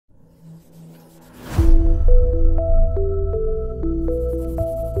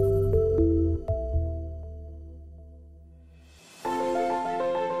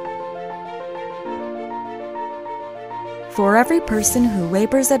For every person who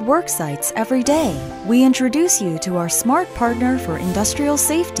labors at work sites every day, we introduce you to our smart partner for industrial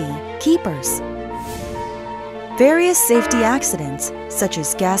safety, KEEPUS. Various safety accidents, such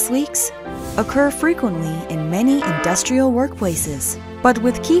as gas leaks, occur frequently in many industrial workplaces. But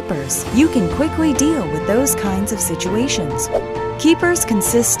with KEEPUS, you can quickly deal with those kinds of situations. KEEPUS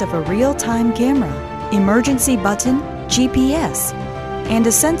consists of a real-time camera, emergency button, GPS, and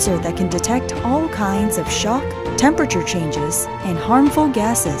a sensor that can detect all kinds of shock, temperature changes, and harmful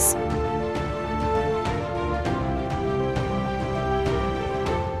gases.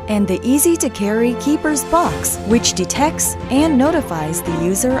 And the easy-to-carry KEEPUS box, which detects and notifies the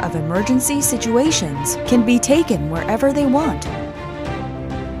user of emergency situations, can be taken wherever they want.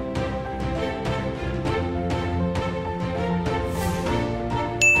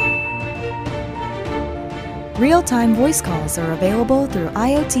 Real-time voice calls are available through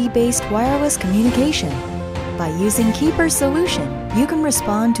IoT-based wireless communication. By using KEEPUS solution, you can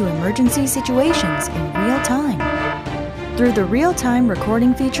respond to emergency situations in real time. Through the real-time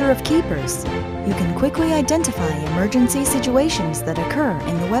recording feature of KEEPUS, you can quickly identify emergency situations that occur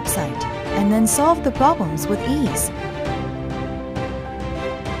in the website and then solve the problems with ease.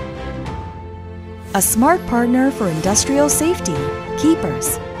 A smart partner for industrial safety,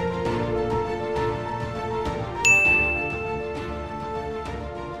 KEEPUS.